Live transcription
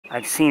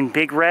I've seen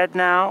Big Red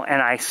now,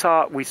 and I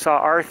saw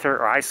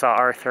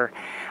Arthur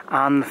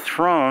on the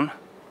throne.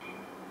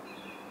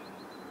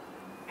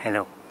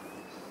 Hello.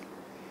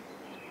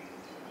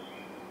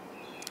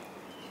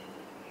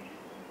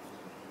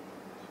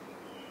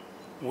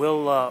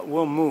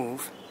 We'll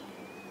move.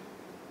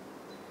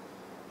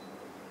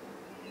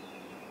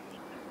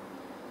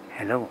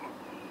 Hello.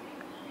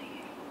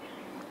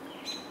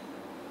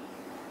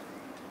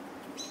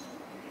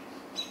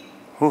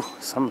 Ooh,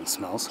 someone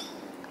smells.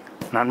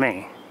 Not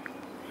me.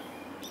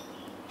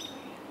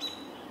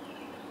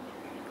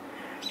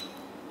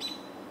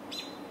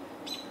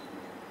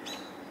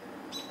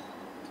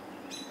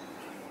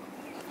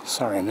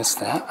 Sorry, I missed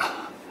that.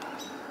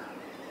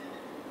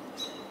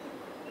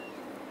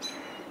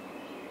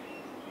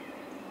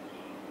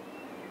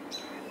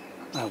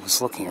 I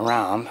was looking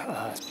around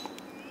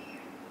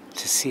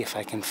to see if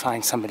I can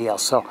find somebody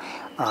else. So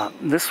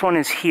this one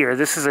is here.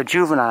 This is a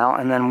juvenile,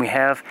 and then we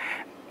have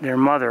their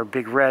mother,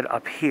 Big Red,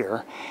 up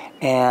here.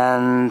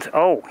 And,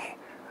 oh,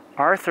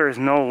 Arthur is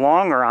no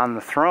longer on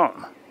the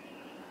throne.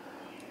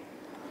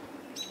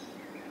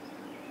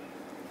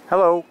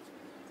 Hello.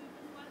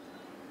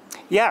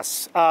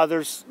 Yes,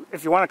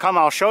 if you want to come,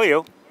 I'll show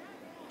you.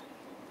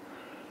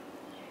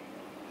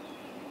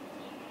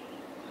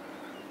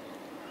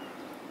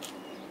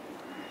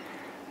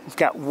 We've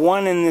got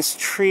one in this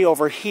tree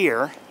over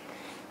here,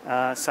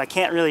 so I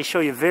can't really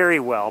show you very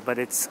well, but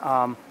it's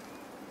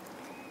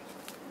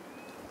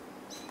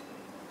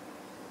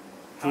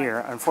here.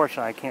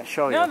 Unfortunately, I can't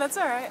show you. No, that's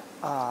all right.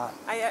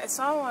 I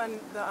saw one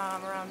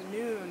around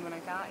noon when I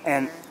got here.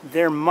 And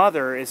their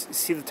mother is,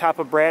 see the top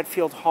of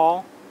Bradfield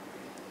Hall?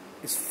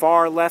 As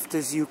far left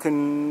as you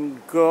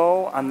can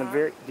go on the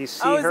very, do you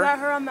see her? Oh, is that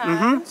her on the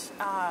edge?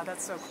 Ah,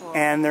 that's so cool.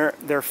 And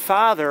their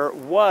father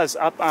was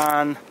up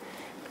on,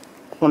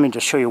 let me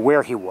just show you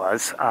where he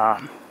was.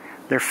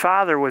 Their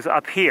father was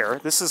up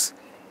here. This is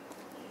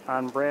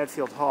on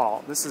Bradfield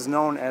Hall. This is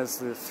known as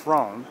the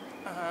throne.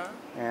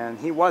 And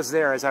he was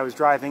there as I was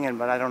driving in,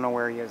 but I don't know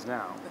where he is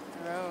now.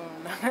 The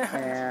throne.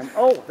 And,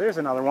 oh, there's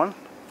another one.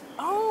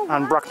 Oh,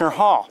 on Bruckner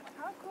Hall.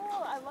 How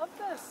cool. I love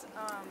this.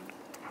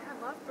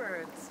 I love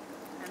birds.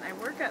 And I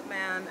work at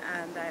Man,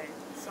 and I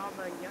saw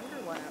the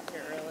younger one out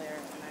here earlier,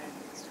 and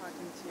I was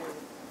talking to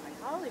my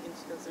colleague, and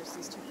she goes, there's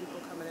these two people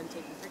coming in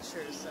taking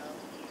pictures, so...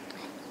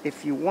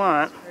 If you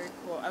want... Very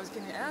cool. I was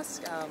going to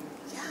ask,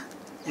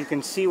 you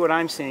can see what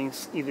I'm seeing.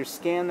 Either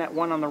scan that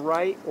one on the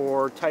right,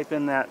 or type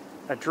in that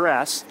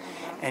address,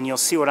 and you'll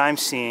see what I'm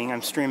seeing.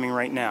 I'm streaming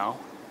right now.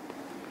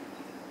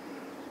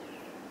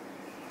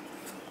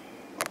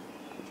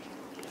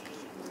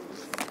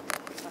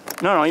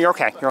 No, you're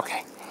okay. You're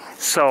okay.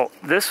 So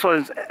this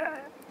was...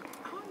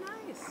 oh,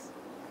 nice.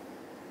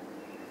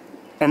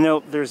 And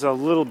there's a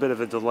little bit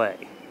of a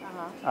delay.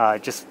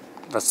 Just,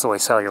 that's the way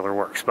cellular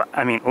works. But,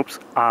 I mean, oops.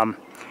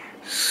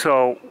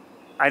 So,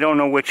 I don't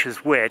know which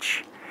is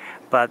which,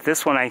 but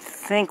this one I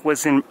think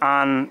was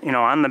on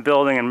the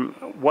building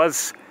and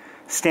was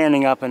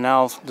standing up, and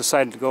now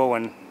decided to go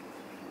and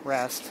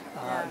rest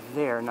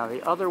there. Now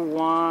the other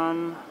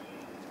one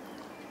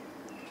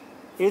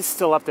is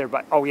still up there,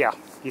 but oh yeah,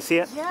 you see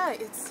it? Yeah,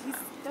 he's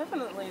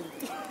definitely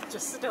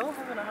just still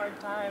having a hard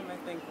time, I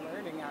think,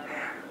 learning how to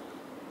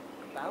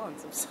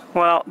balance himself.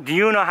 Well, do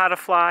you know how to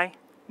fly?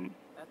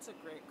 That's a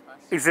great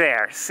question. He's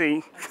there, see?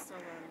 I'm still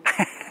learning. I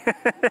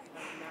haven't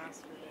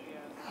mastered it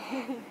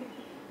yet.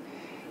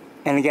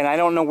 And again, I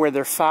don't know where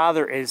their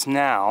father is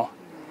now.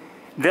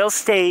 They'll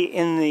stay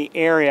in the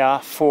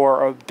area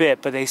for a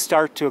bit, but they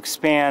start to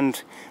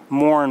expand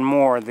more and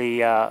more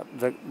the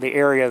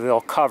area they'll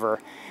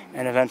cover,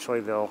 and eventually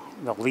they'll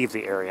leave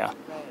the area.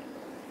 Right.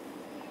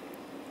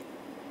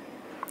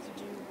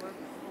 Did you work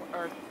for,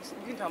 or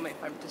you can tell me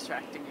if I'm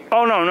distracting you.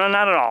 Oh no,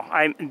 not at all.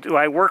 Do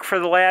I work for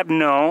the lab?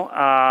 No.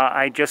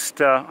 I'm just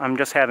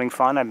having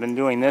fun. I've been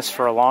doing this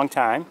for a long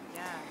time.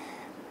 Yeah.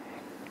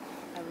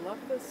 I love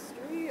this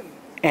stream.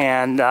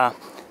 And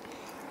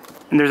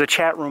there's a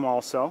chat room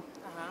also.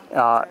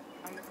 On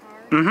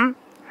the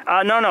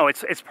car? No,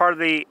 it's part of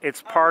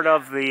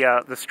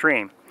the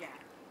stream. Yeah.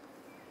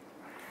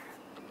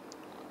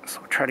 So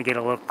we'll try to get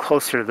a little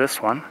closer to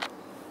this one. So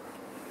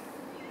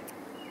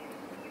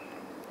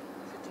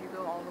do you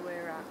go all the way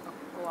around,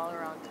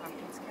 around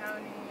Tompkins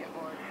County,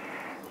 or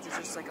is it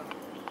just like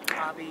a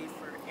hobby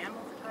for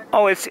animal photography?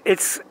 Oh,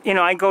 it's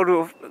I go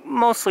to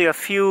mostly a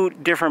few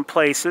different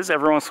places.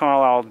 Every once in a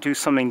while I'll do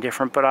something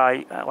different, but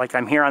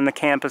I'm here on the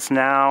campus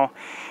now,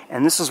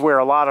 and this is where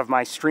a lot of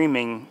my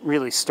streaming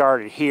really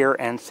started, here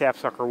and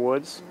Sapsucker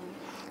Woods.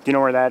 Do you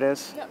know where that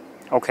is? Yep.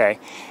 Okay.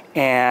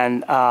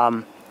 And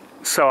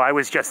so I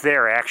was just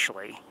there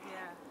actually.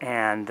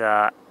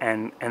 Yeah.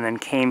 And then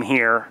came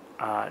here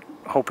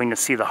hoping to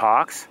see the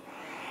hawks.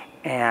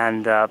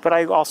 And but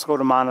I also go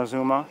to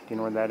Montezuma. Do you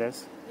know where that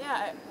is? Yeah,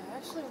 I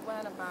actually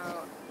went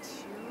about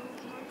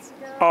 2 months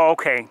ago. Oh,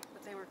 okay.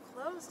 But they were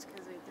closed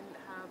because they didn't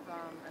have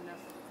enough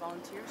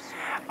volunteers.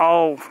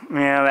 Oh,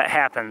 yeah, that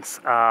happens.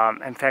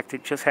 In fact,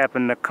 it just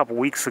happened a couple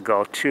weeks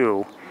ago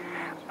too.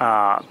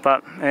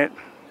 But it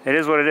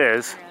is what it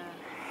is.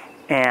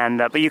 Yeah. And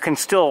but you can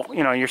still,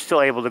 you know, you're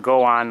still able to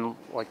go on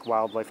like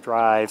Wildlife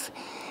Drive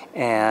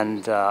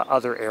and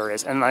other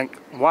areas. And like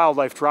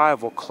Wildlife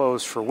Drive will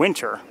close for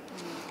winter.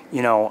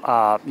 You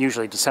know,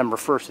 usually December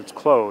 1st it's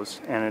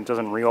closed, and it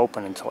doesn't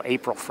reopen until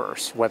April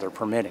 1st, weather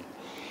permitting.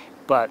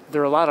 But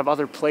there are a lot of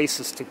other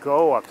places to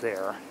go up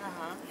there,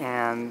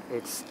 and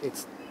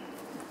it's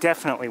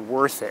definitely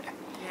worth it.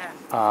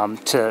 Yeah.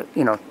 To,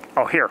 you know,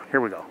 oh, here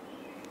we go.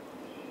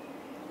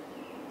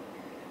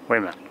 Wait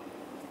a minute.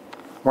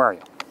 Where are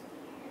you?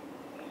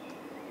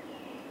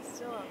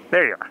 Still up.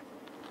 There you are.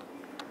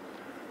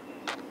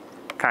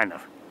 Kind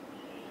of.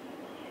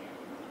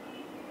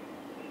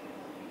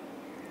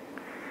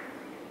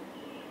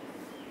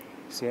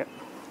 See it?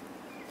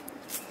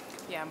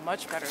 Yeah,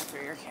 much better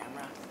through your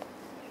camera.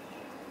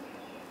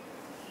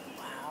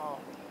 Wow.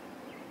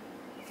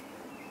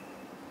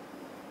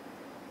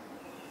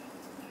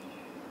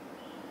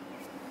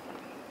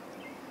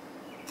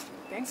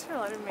 Thanks for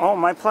letting me. Oh,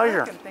 my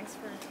pleasure. And thanks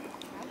for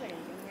having and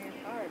giving me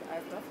your card.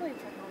 I've definitely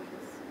checked all of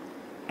this.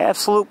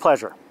 Absolute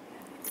pleasure.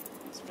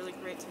 It's really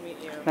great to meet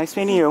you. Nice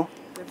meeting you.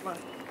 Good luck.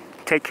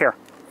 Take care.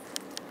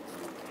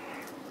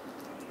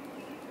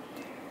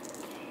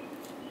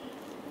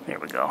 There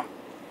we go.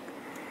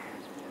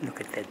 Look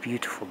at that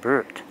beautiful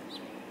bird.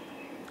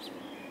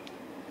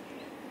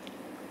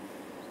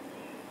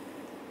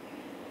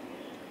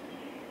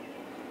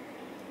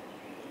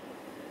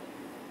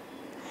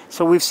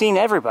 So we've seen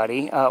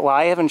everybody. Well,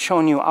 I haven't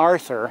shown you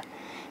Arthur,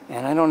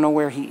 and I don't know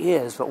where he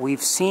is, but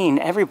we've seen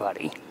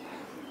everybody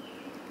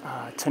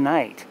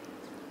tonight.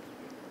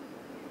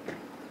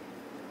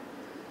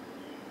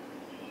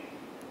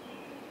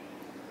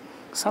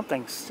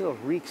 Something still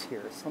reeks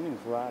here.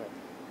 Something's rotted.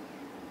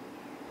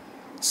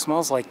 It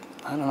smells like,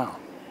 I don't know,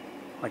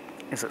 like,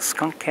 is it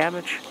skunk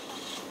cabbage?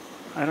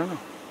 I don't know.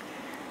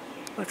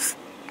 Let's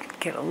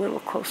get a little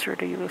closer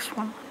to this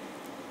one.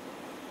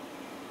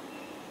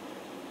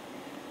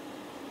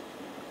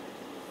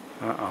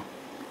 Uh-oh.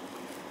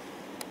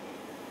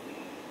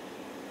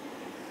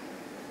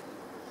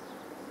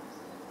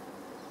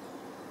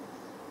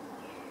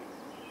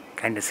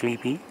 Kind of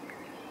sleepy?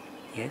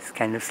 Yes,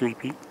 kind of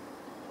sleepy.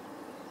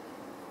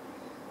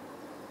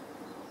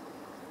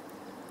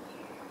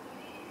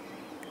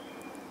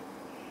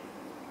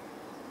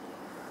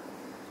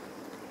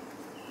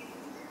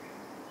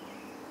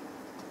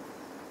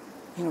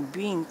 You know,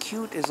 being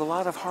cute is a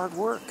lot of hard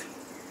work.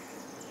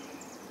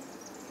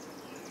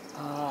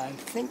 I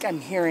think I'm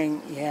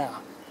hearing, yeah,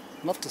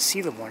 I'd love to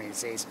see them one of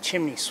these days,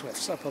 chimney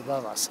swifts up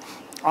above us.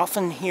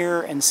 Often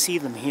hear and see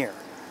them here.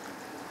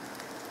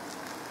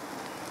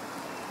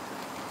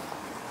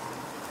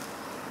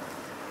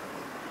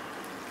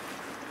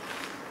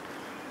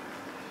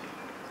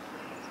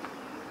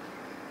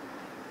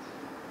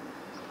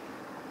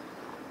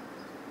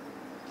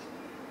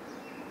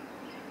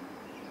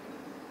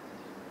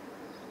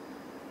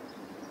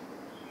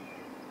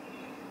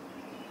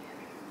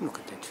 Look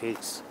at that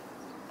face.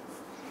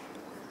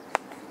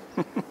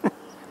 I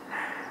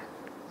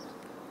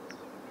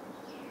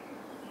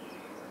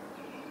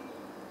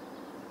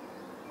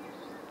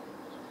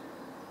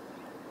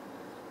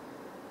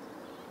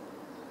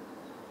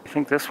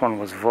think this one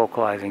was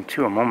vocalizing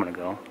too a moment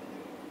ago.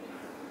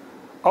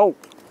 Oh,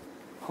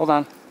 hold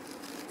on.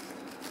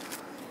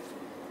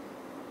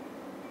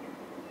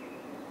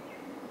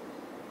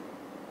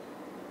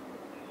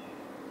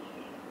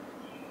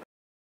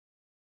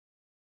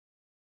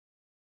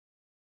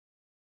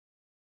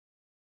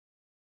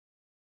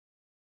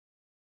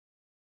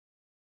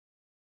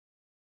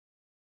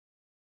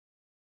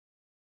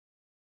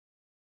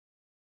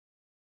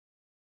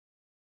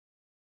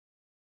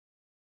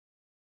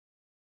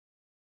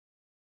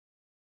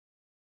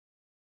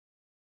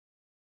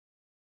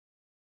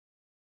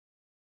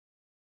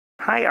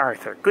 Hi,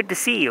 Arthur. Good to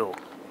see you.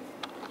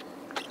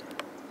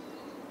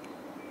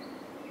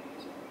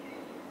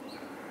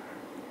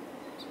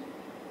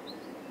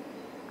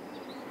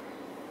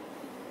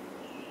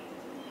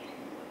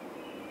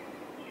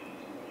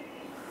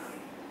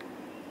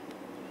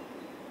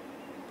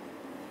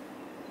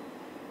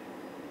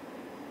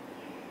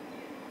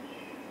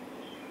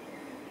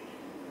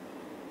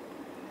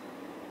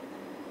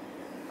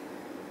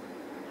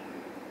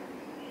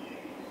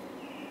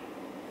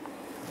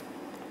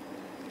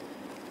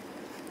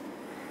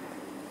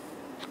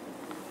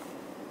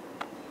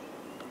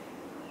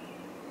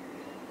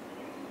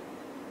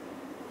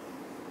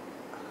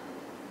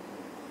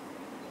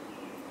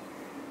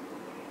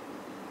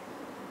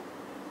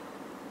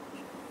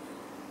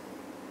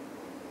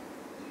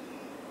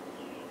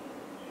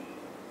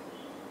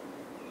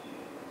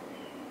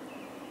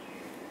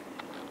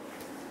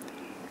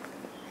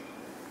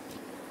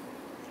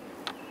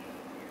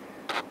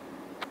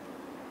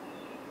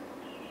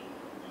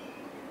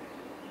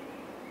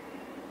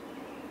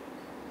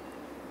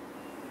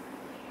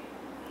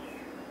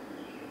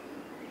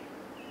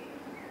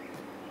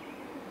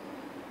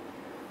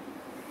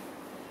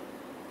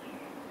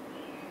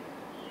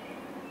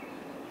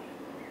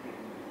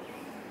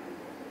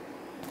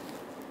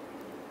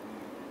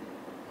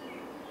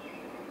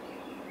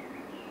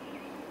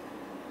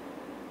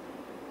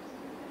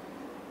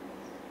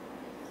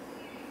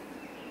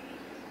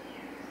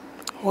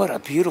 What a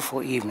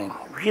beautiful evening.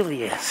 It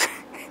really is.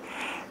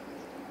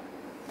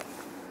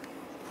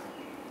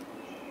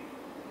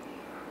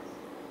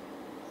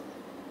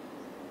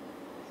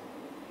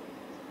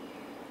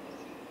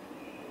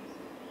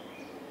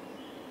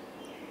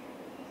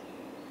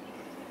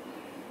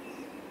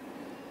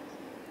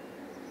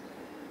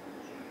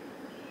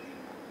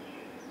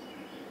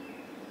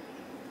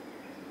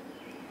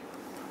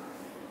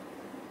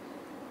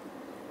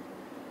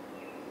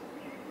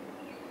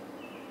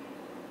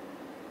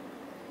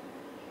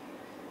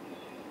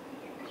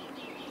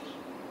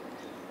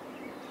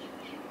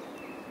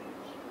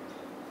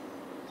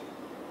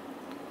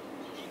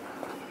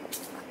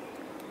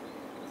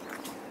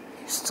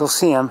 Still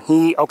see him.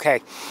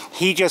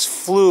 He just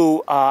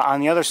flew on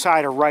the other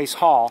side of Rice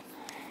Hall.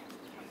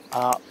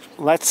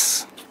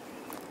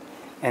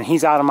 And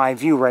he's out of my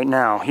view right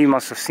now. He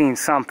must have seen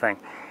something.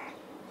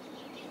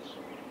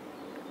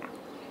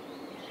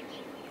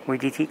 Where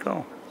did he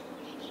go?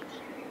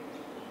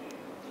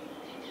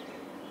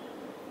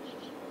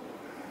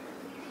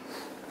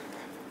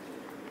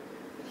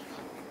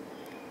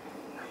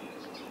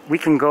 We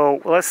can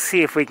go, let's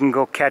see if we can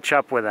go catch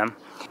up with him.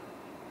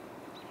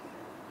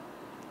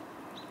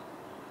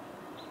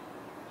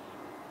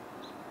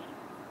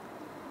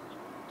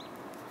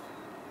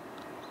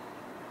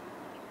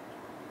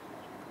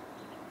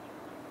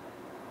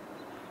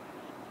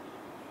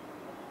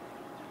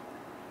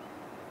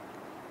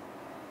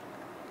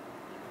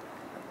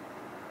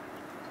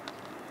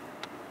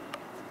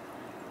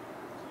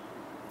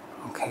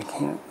 Okay,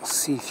 can't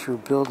see through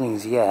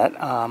buildings yet.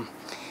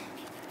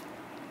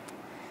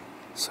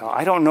 So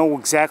I don't know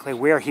exactly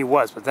where he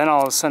was, but then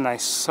all of a sudden I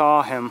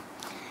saw him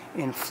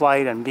in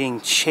flight and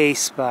being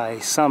chased by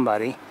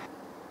somebody.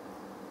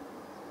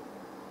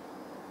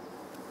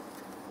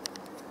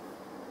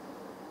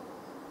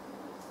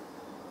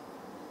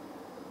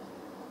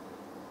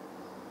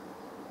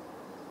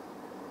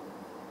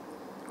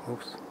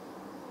 Oops.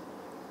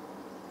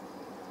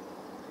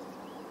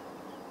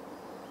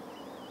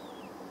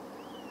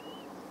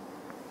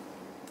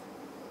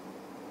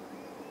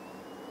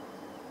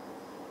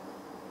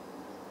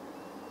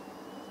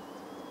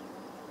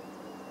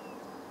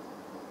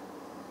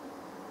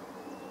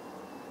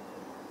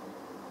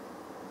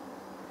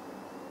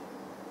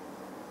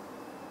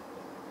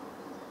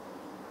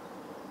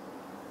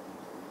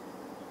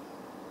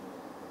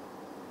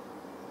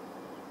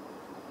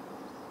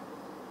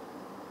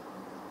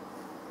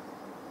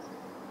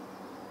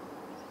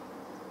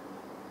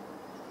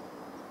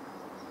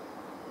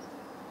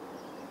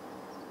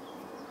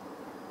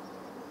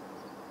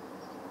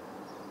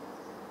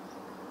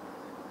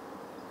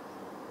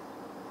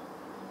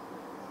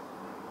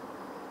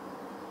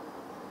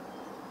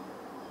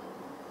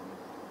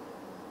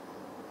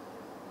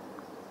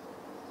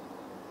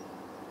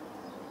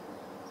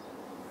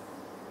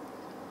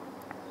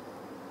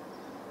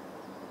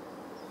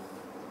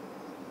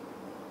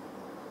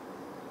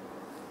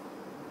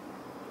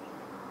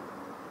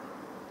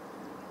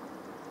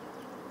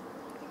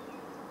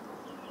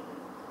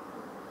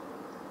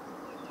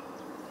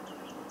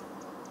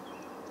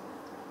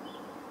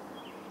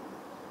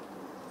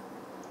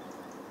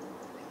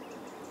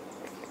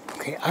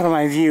 Okay, out of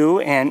my view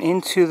and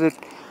into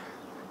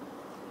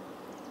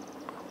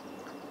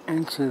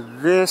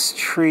this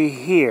tree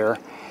here,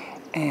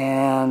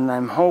 and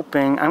I'm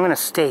hoping I'm going to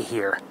stay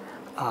here.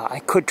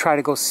 I could try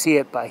to go see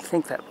it, but I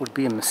think that would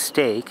be a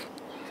mistake.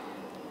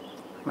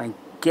 My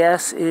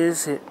guess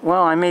is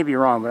well, I may be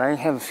wrong, but I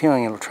have a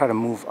feeling it'll try to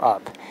move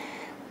up.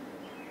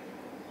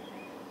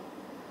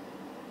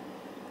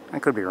 I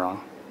could be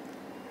wrong.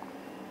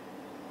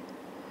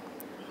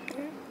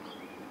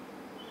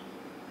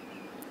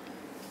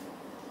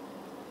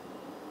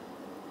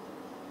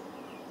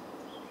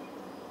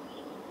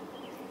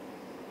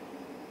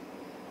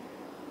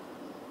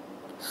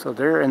 So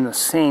they're in the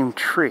same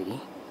tree,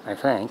 I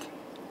think.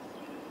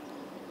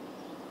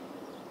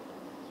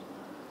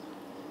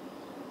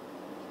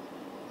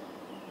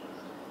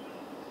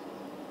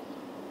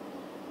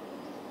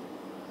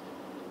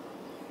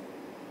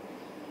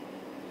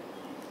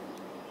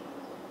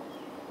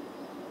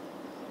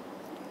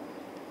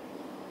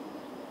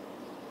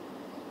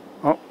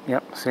 Oh,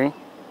 yep, see?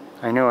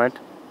 I knew it.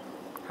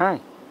 Hi.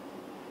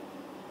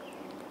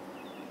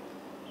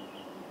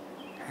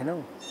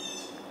 Hello.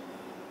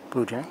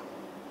 Blue jay.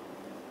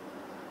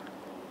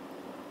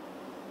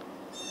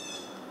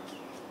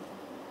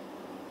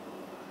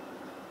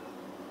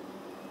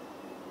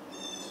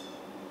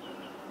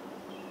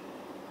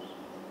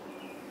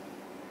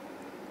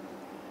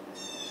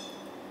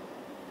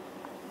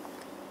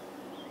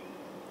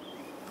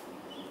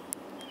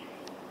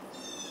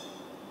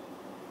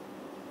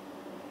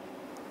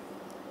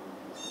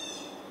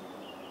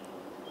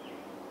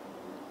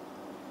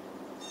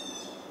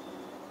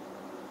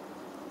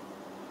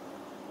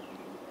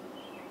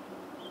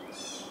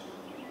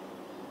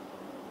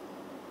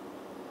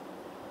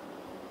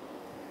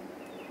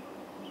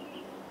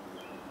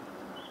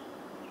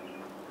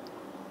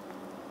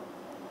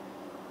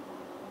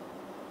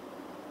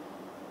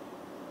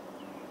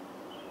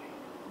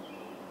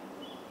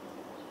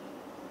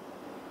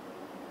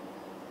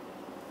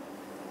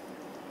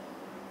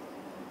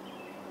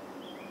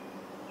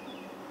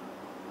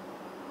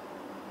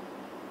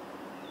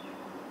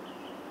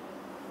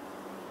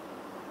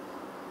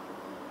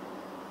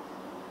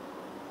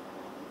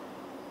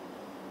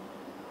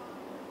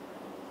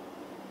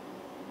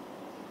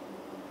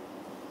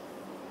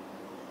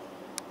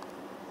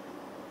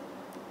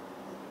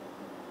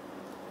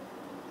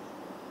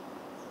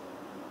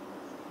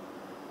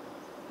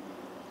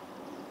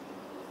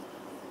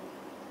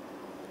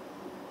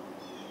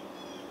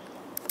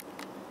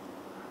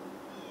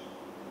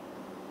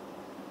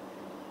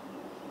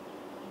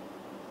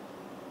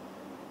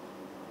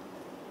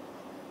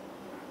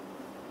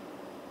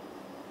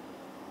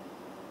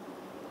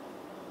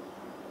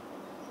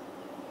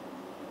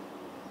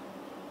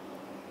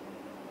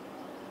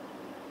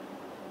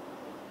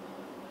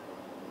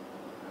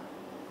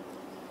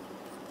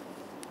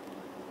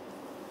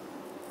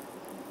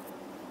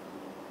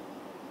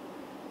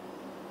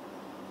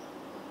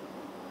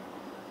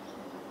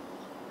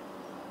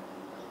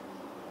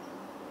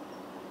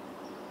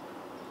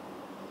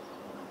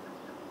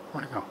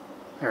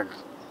 There it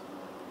is.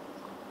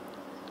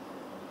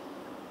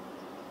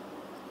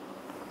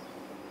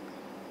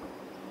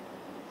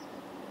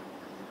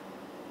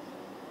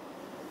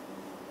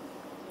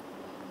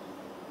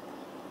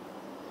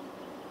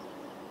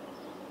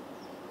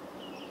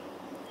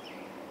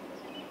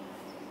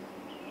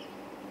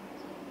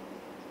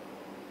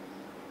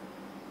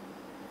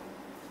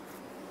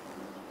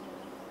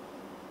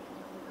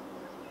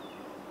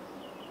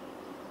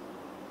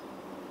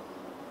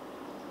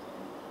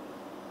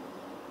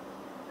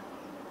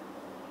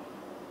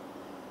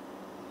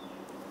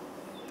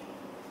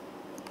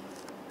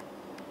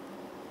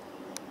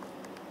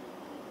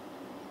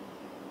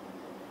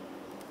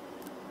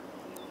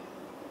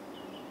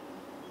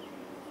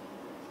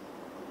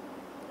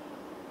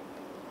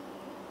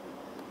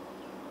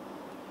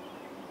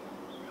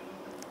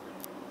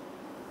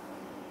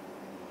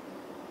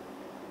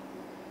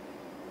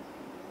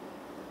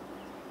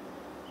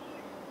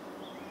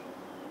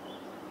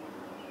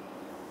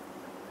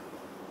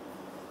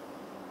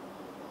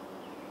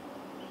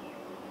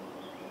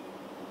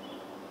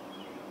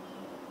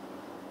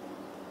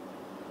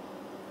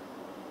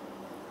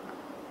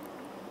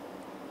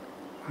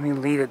 Let me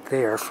leave it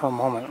there for a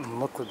moment and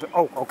look with the...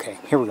 Oh, okay,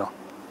 here we go.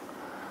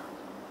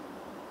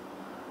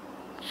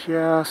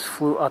 Just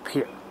flew up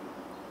here.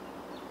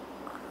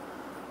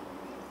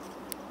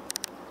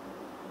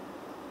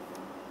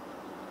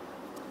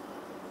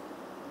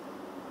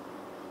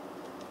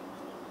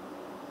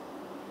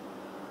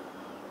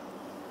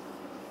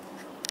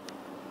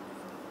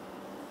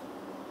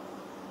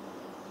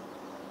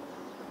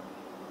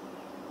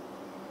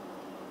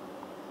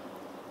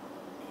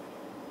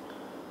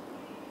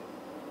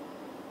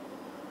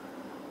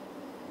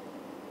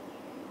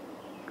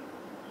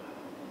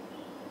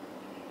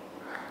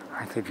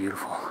 Aren't they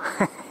beautiful?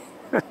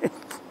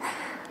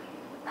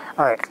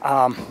 All right,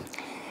 I'm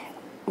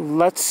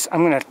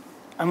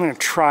gonna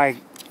try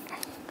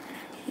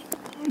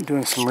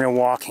doing some real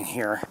walking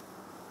here.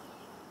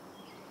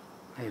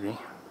 Maybe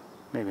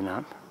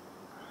not.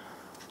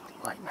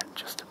 Lighten it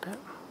just a bit.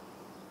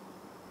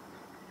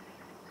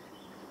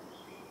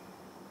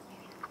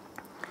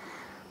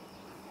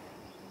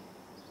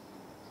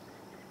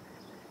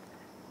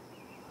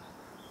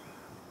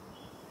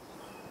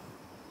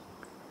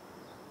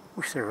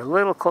 Wish they were a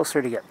little closer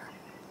together.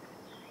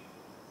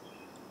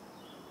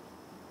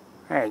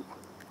 Hey,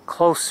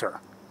 closer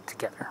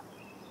together.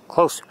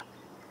 Closer.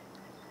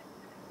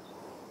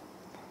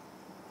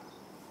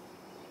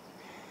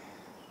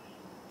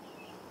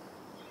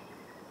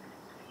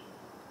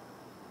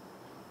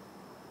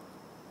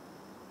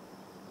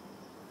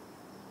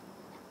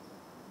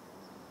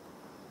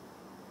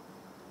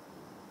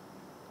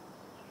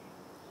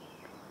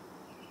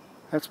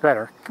 That's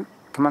better.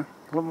 Come on,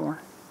 a little more.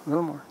 A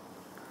little more.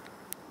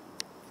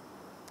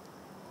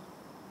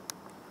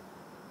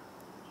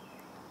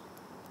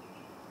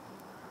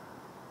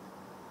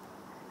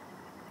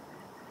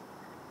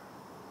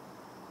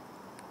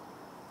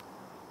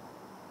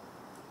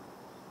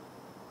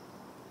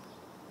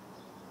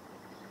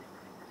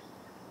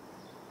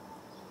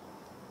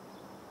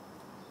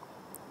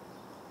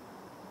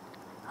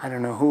 I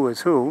don't know who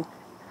is who.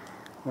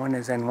 One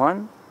is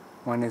N1,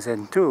 one is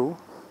N2.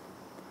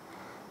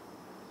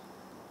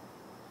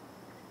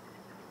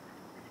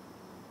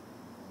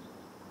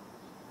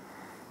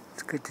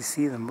 It's good to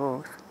see them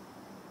both.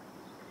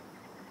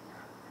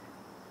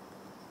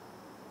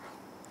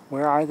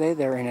 Where are they?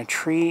 They're in a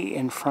tree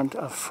in front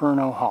of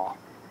Furno Hall.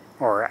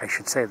 Or I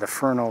should say the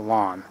Furno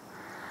Lawn.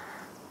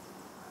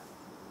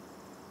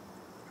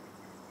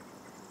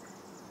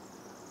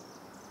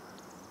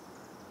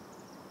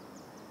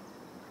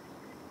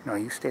 No,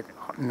 you stay there.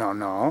 No,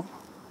 no.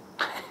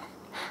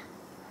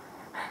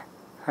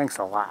 Thanks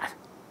a lot.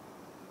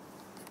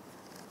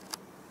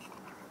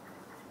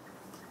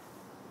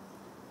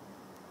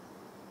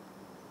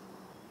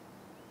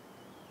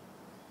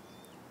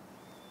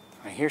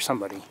 I hear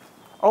somebody.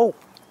 Oh!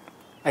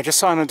 I just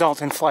saw an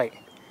adult in flight.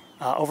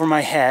 Over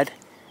my head.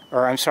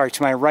 Or, I'm sorry,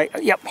 to my right.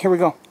 Yep, here we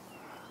go.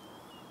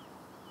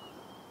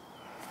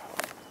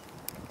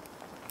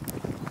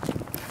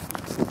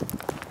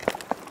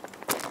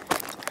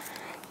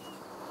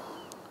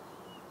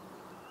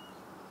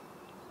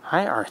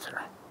 Hi,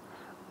 Arthur.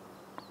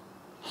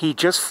 He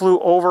just flew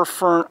over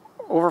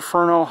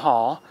Furno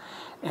Hall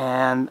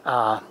and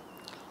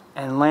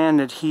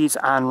landed. He's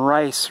on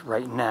rice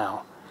right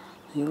now.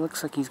 He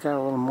looks like he's got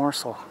a little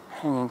morsel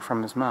hanging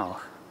from his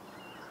mouth.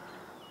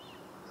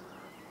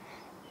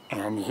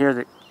 And you hear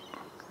that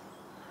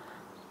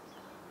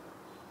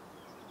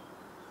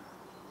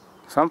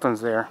something's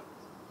there.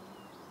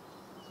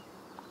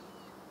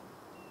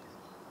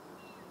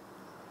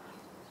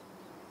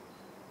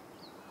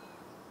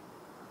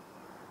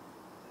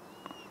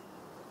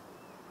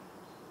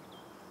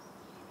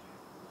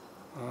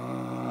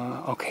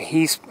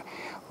 Okay,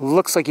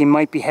 looks like he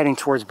might be heading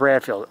towards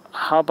Bradfield.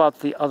 How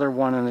about the other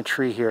one in the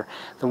tree here?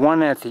 The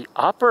one at the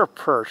upper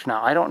perch.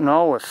 Now, I don't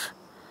know if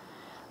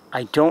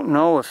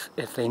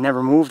they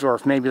never moved or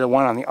if maybe the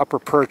one on the upper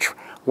perch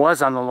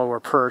was on the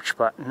lower perch,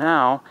 but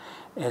now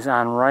is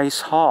on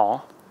Rice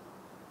Hall.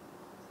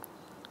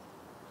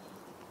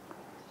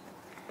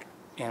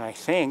 And I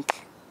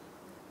think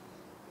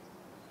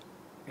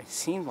it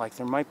seemed like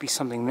there might be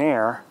something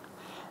there.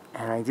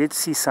 And I did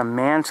see some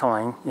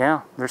mantling.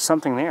 Yeah, there's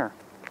something there.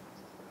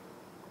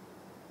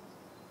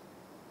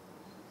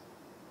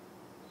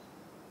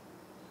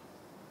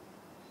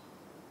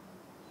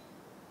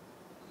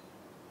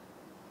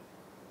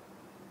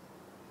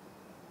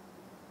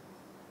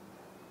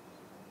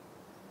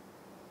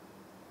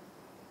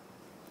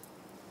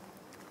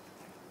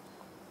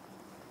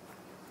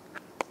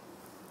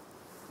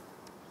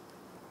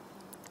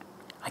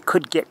 I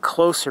could get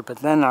closer, but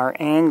then our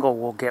angle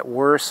will get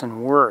worse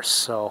and worse.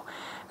 So,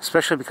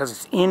 especially because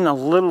it's in a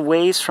little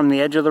ways from the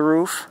edge of the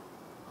roof,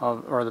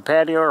 or the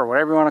patio, or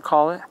whatever you want to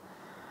call it.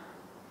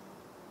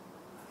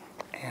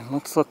 And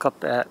let's look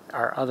up at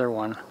our other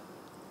one.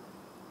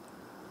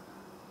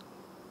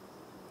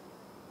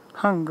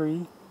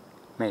 Hungry?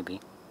 Maybe.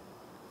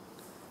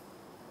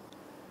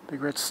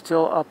 Big Red's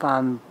still up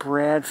on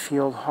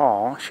Bradfield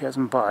Hall. She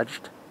hasn't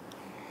budged.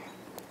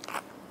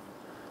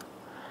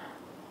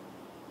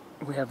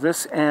 We have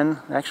this end,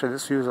 actually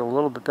this view is a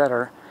little bit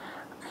better,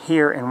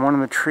 here in one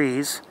of the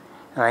trees.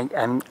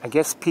 And I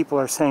guess people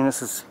are saying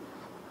this is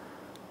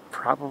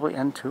probably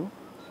N2.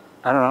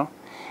 I don't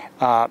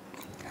know.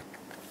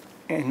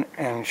 In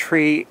a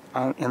tree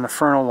in the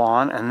Fernal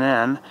Lawn, and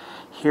then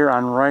here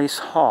on Rice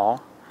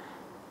Hall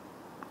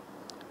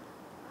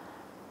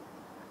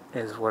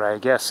is what I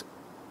guess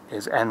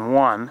is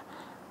N1,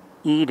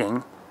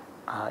 eating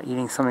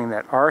something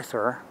that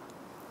Arthur,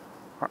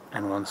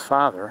 N1's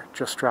father,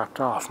 just dropped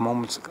off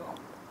moments ago.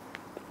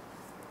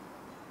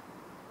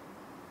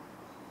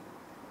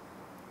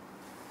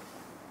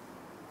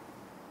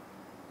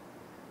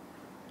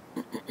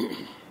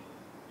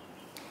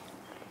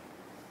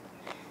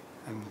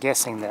 I'm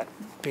guessing that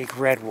Big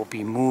Red will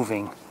be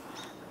moving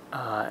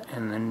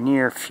in the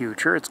near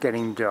future. It's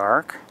getting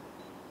dark.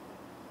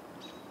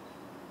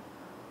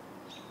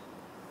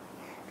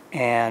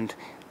 And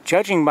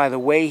judging by the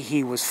way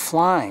he was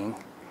flying,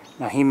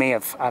 now he may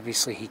have,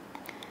 obviously he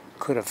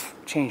could have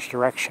changed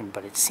direction,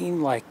 but it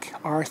seemed like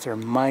Arthur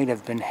might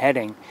have been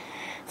heading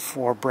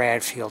for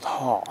Bradfield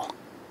Hall.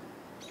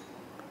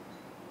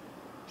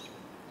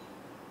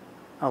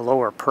 A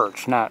lower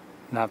perch, not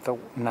the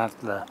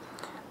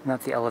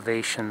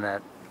elevation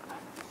that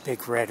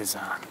Big Red is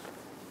on.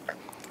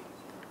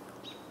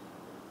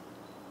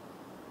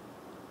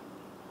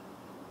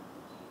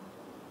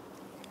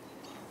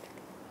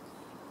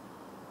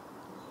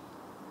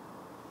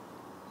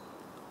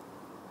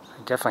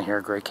 I definitely hear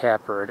a gray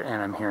catbird,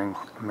 and I'm hearing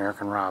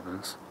American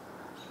robins.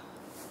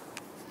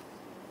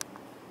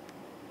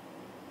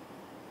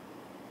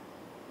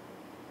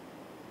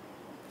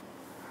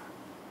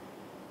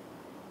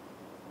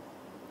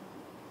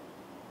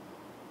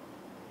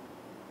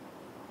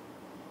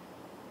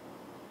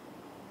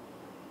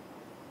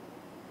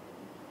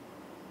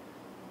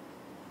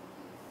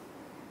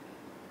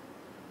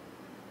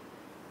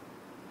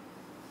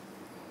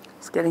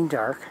 It's getting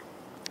dark.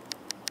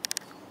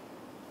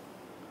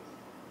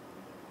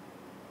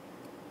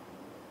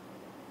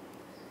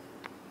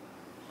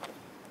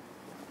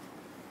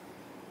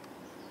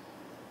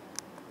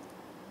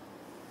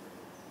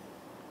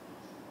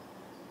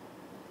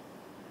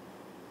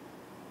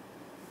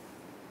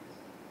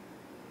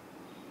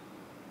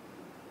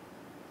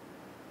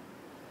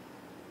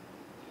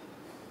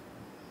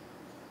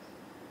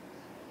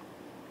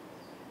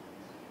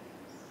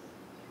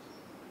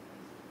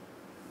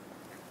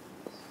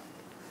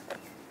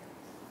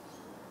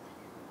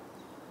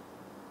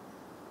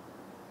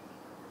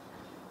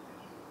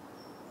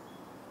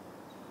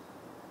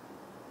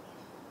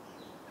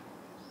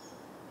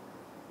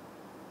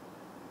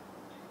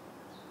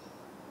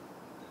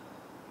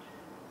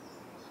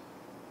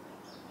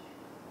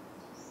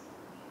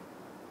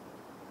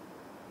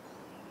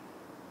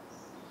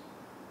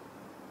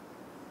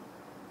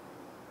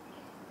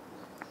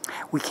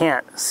 We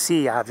can't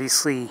see,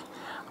 obviously,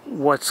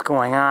 what's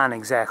going on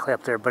exactly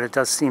up there, but it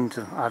does seem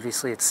to,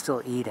 obviously, it's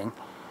still eating.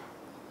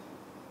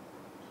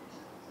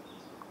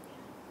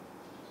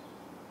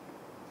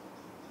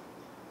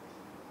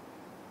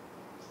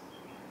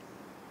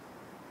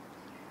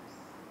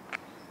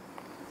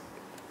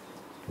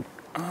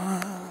 Did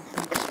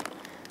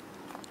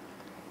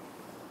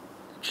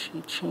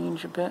she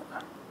change a bit?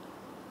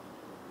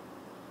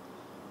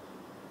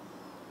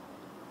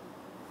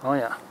 Oh,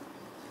 yeah.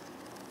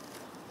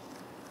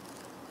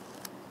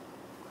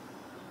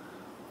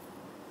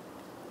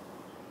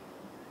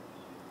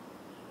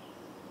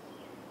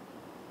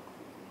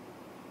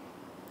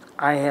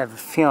 I have a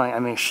feeling, I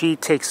mean, if she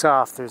takes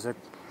off, there's a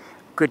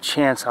good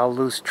chance I'll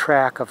lose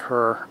track of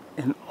her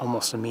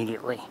almost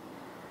immediately.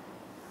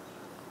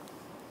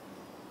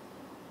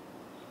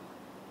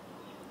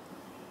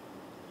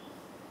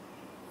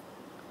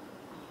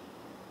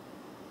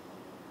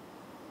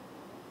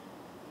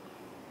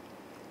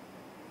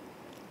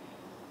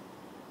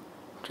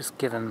 Just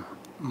given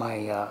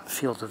my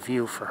field of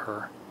view for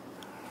her.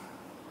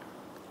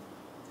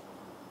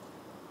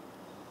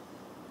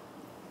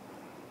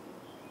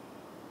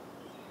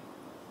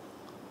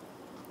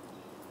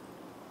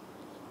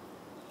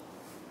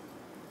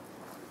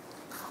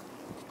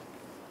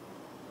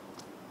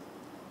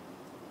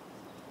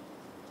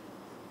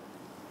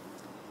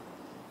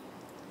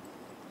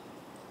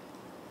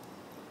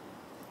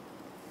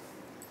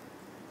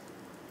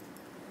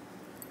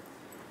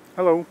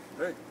 Hello.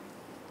 Hey,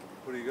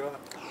 what do you got?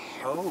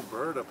 Oh,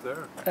 bird up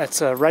there.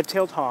 That's a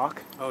red-tailed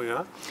hawk. Oh,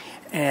 yeah?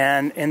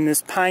 And in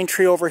this pine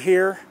tree over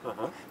here,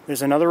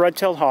 there's another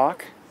red-tailed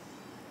hawk.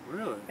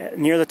 Really?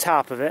 Near the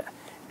top of it.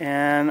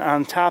 And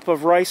on top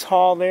of Rice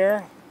Hall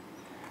there,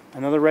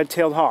 another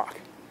red-tailed hawk.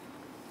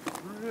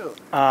 Really?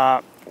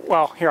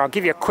 Well, here, I'll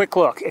give you a quick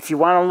look. If you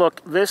want to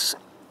look, this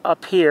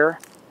up here,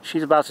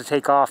 she's about to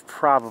take off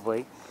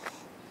probably.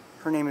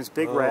 Her name is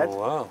Big Red. Oh,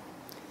 wow.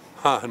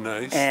 Ha,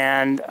 nice.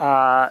 And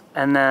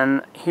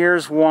then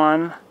here's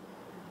one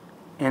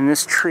in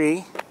this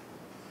tree.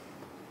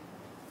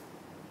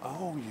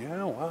 Oh,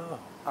 yeah, wow.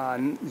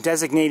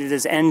 Designated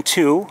as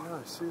N2. Yeah,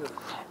 I see it.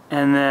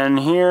 And then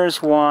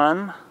here's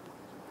one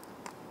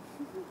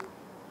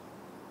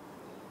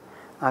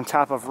on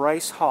top of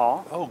Rice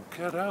Hall. Oh,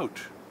 get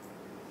out.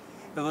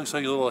 It looks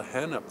like a little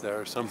hen up there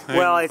or something.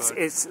 Well,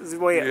 it's the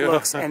way it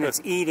looks, and it's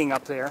eating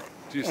up there.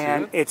 Do you see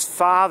and it? its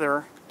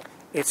father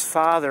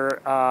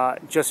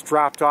just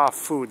dropped off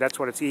food. That's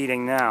what it's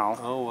eating now.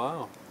 Oh,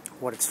 wow.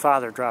 What its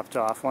father dropped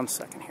off. One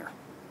second here.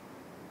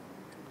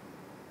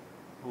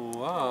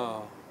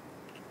 Wow.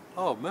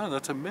 Oh, man,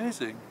 that's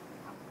amazing.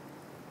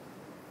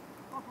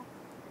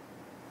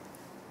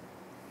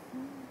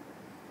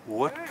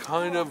 What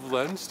kind of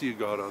lens do you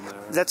got on there?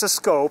 That's a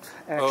scope,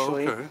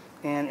 actually. Oh, okay.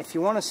 And if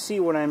you want to see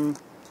what I'm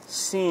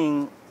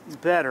seeing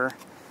better,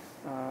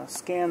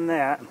 scan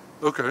that.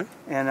 Okay.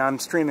 And I'm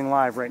streaming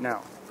live right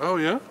now. Oh,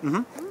 yeah?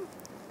 Mm-hmm.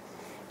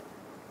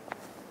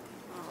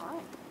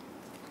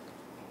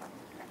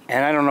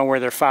 And I don't know where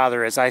their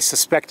father is. I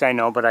suspect I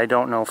know, but I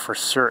don't know for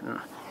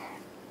certain.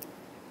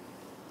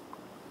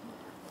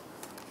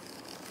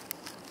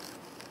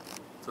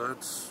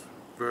 That's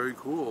very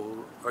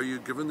cool. Are you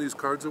giving these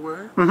cards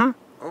away? Mm-hmm.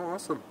 Oh,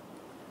 awesome.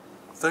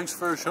 Thanks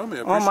for showing me.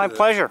 I Oh, my appreciate it.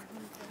 pleasure.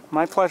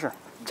 My pleasure.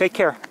 Take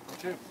care.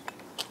 Thank you.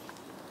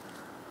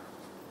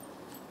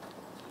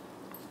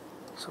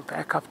 So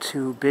back up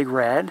to Big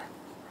Red.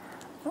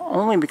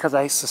 Only because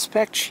I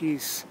suspect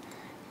she's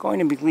going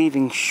to be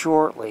leaving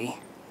shortly.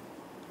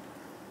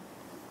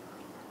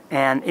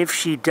 And if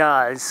she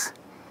does,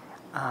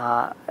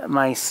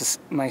 my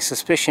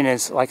suspicion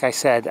is, like I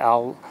said,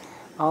 I'll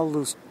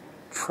lose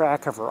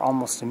track of her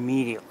almost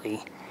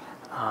immediately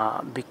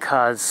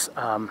because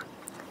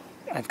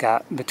I've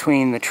got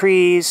between the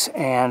trees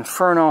and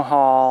Furno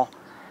Hall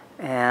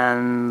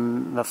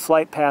and the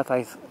flight path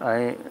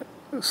I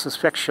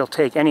suspect she'll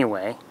take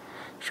anyway.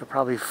 She'll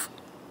probably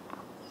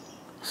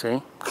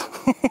see?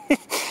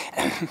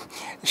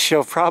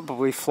 She'll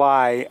probably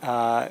fly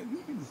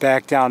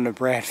back down to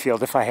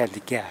Bradfield if I had to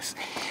guess.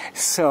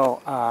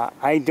 So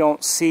I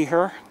don't see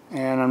her,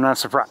 and I'm not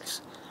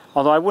surprised.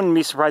 Although I wouldn't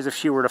be surprised if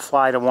she were to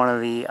fly to one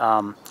of the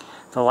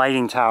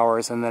lighting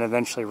towers and then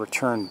eventually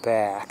return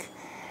back.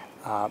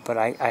 But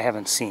I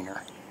haven't seen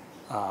her.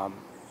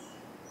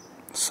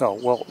 So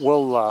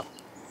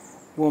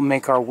we'll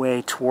make our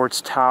way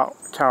towards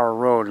Tower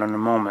Road in a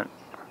moment.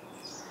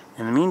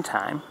 In the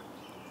meantime,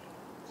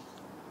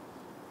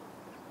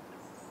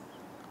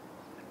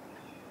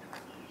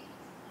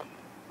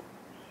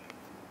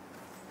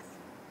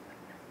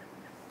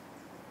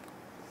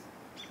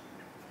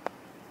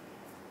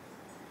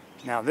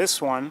 now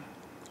this one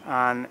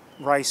on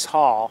Rice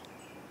Hall,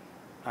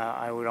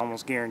 I would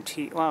almost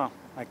guarantee, well,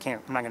 I'm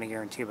not going to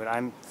guarantee,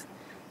 but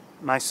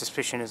my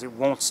suspicion is it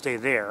won't stay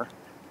there.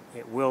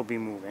 It will be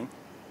moving.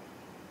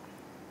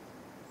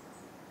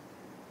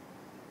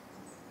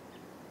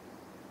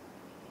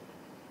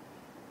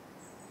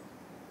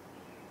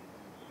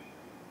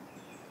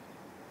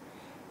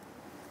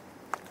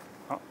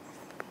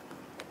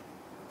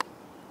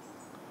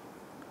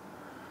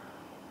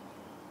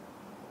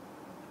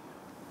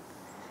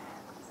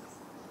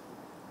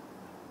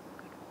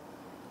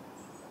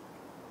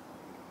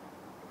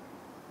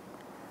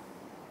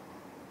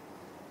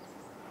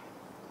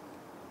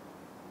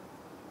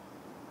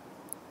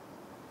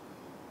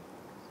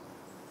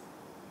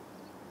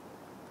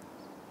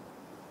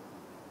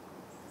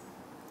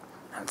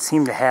 It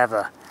seemed to have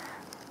a,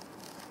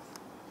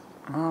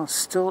 well, it's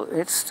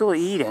still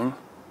eating.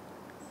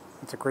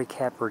 It's a gray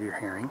catbird you're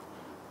hearing.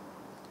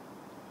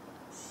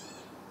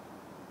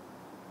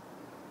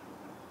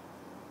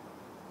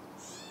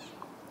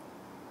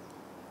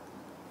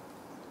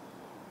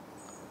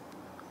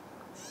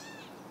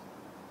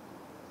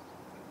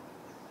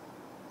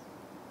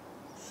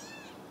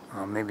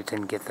 Oh, maybe it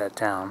didn't get that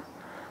down.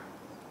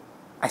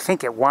 I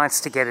think it wants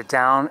to get it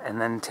down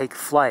and then take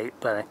flight,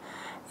 but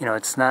you know,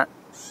 it's not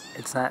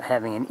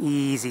having an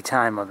easy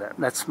time of it.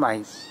 That's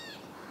my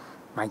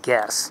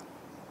guess.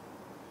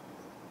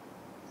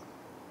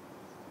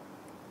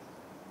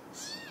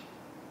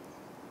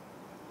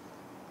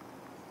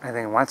 I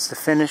think it wants to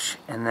finish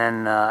and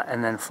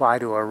then fly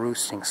to a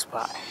roosting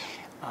spot.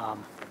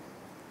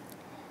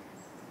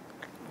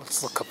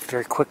 Let's look up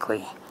very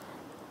quickly.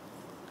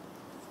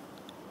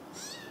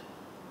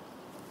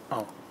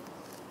 Oh,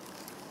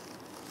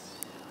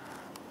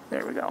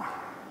 there we go.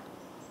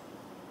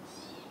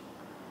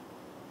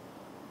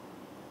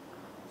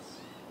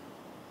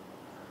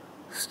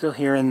 Still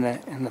here in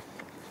the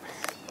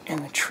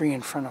in the tree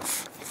in front of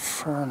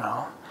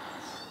Furno.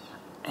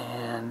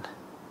 And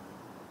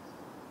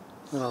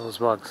look at all those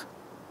bugs.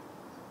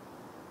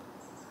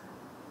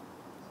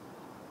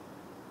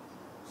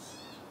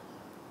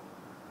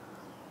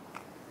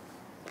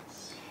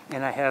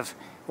 And I have,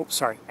 oops,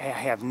 sorry, I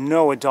have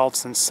no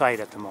adults in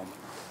sight at the moment.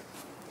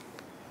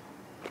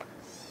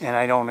 And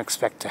I don't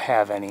expect to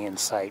have any in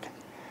sight.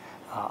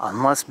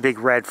 Unless Big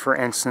Red, for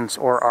instance,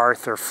 or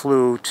Arthur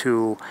flew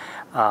to,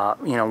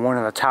 you know, one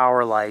of the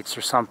tower lights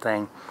or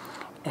something,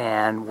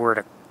 and were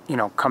to, you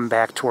know, come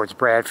back towards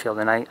Bradfield.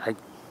 And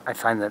I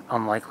find that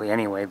unlikely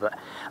anyway, but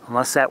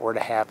unless that were to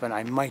happen,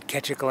 I might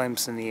catch a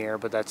glimpse in the air,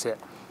 but that's it.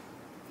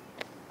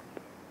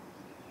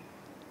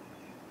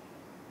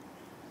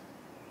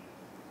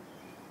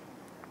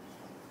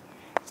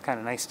 It's kind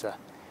of nice to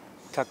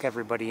tuck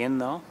everybody in,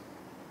 though.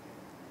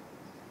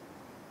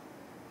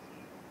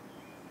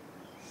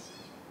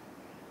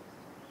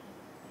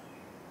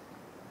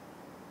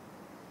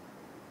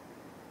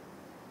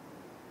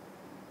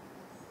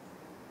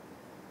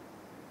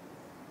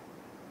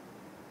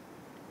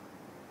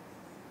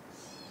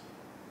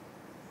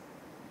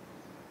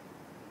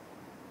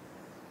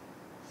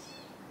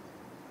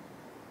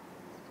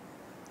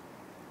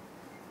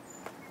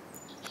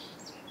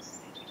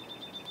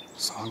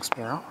 Song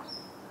sparrow.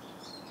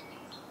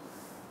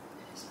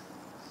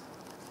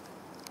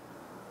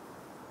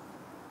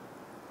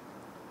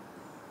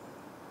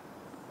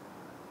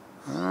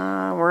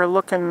 We're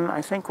looking,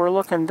 I think we're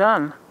looking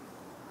done.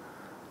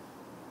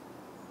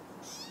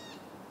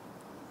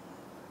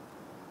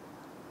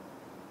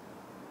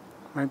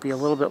 Might be a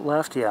little bit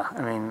left, yeah,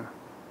 I mean,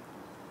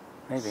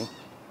 maybe.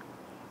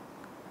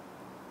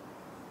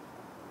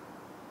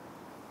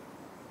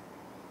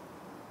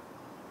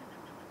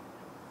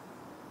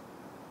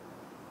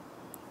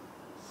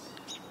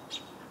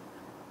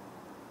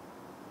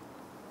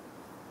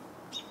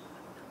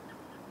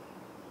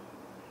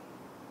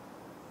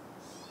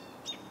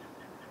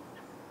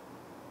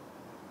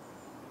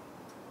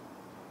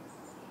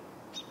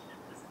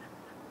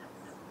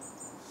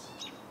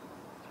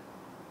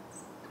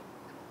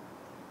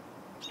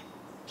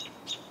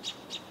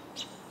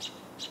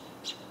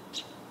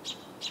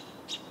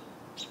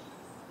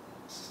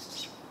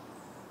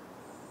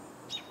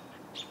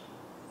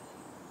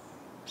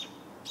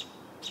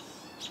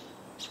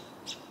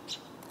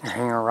 A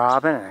hanger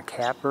robin and a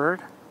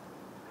catbird.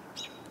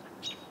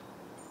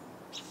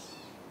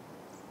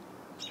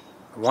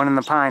 The one in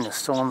the pine is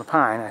still in the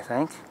pine, I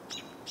think.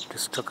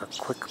 Just took a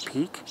quick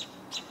peek.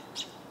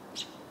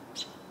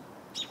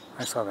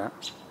 I saw that.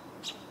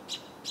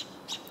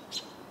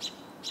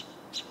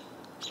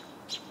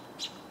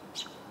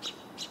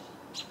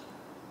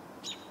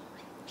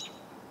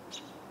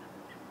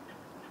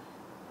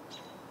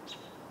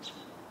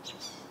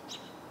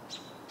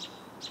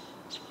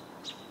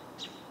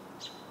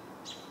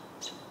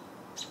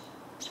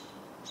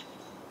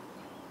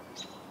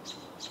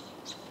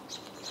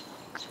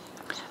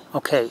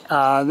 Okay,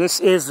 this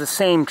is the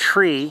same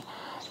tree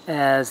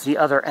as the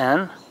other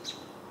N.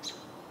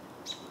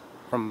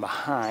 From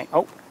behind.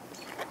 Oh,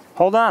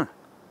 hold on.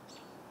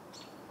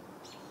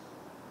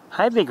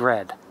 Hi, Big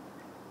Red.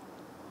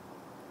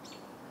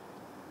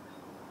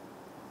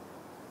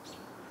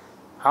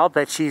 I'll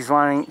bet she's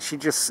wanting, she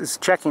just is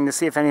checking to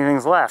see if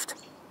anything's left.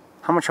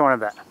 How much you want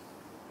to bet?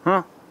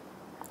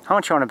 How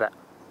much you want to bet?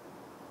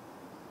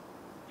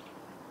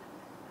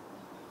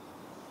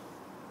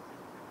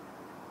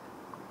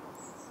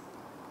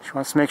 She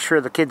wants to make sure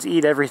the kids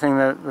eat everything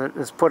that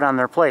is put on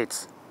their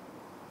plates.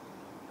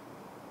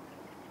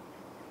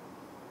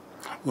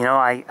 You know,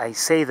 I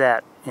say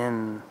that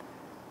in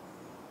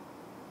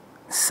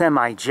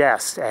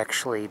semi-jest,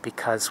 actually,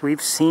 because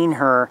we've seen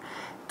her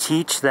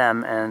teach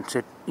them, and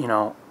to, you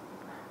know,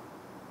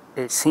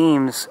 it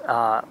seems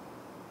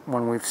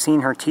when we've seen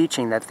her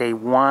teaching that they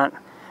want,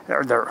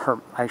 or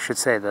I should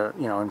say, you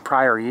know, in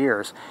prior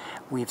years,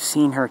 we've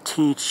seen her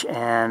teach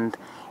and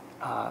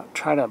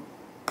try to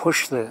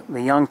push the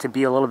young to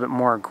be a little bit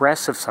more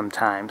aggressive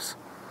sometimes.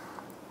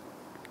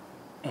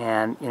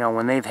 And, you know,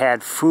 when they've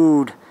had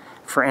food,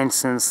 for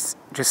instance,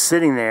 just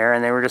sitting there,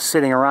 and they were just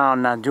sitting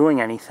around not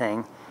doing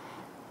anything,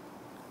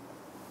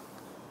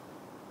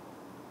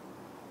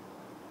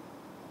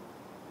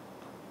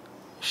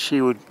 she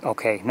would,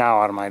 okay,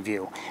 now out of my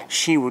view,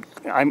 she would,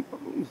 I'm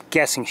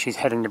guessing she's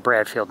heading to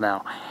Bradfield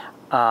now,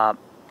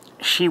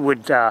 she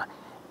would,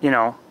 you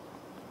know,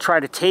 try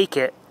to take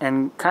it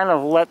and kind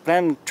of let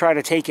them try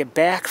to take it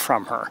back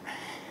from her.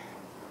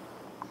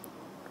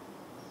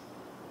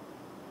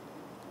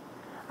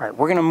 All right,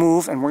 we're going to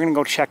move and we're going to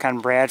go check on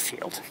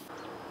Bradfield.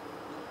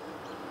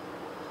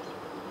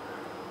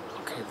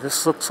 Okay,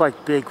 this looks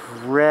like Big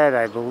Red,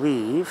 I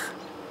believe.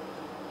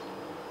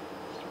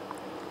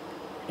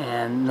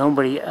 And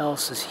nobody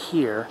else is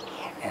here.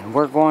 And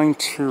we're going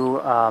to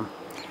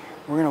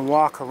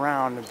walk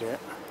around a bit.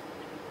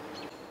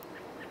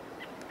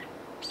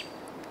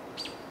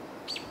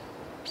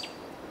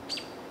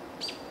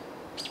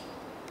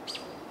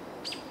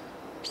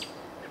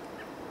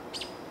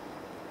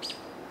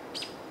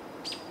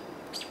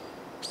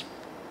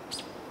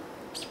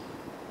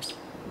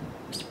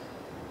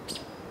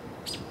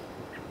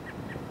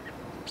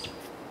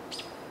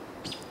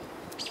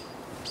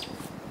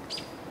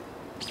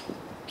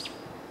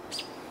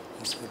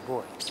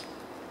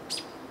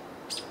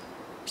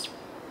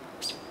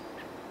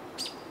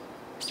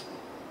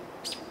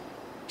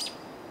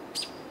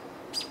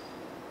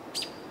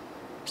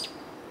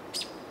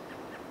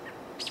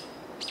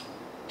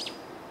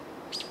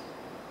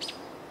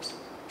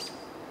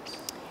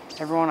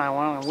 Everyone, I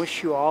want to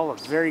wish you all a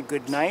very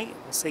good night.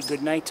 We'll say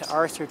good night to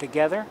Arthur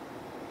together.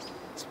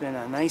 It's been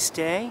a nice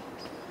day.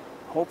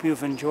 Hope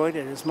you've enjoyed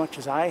it as much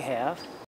as I have.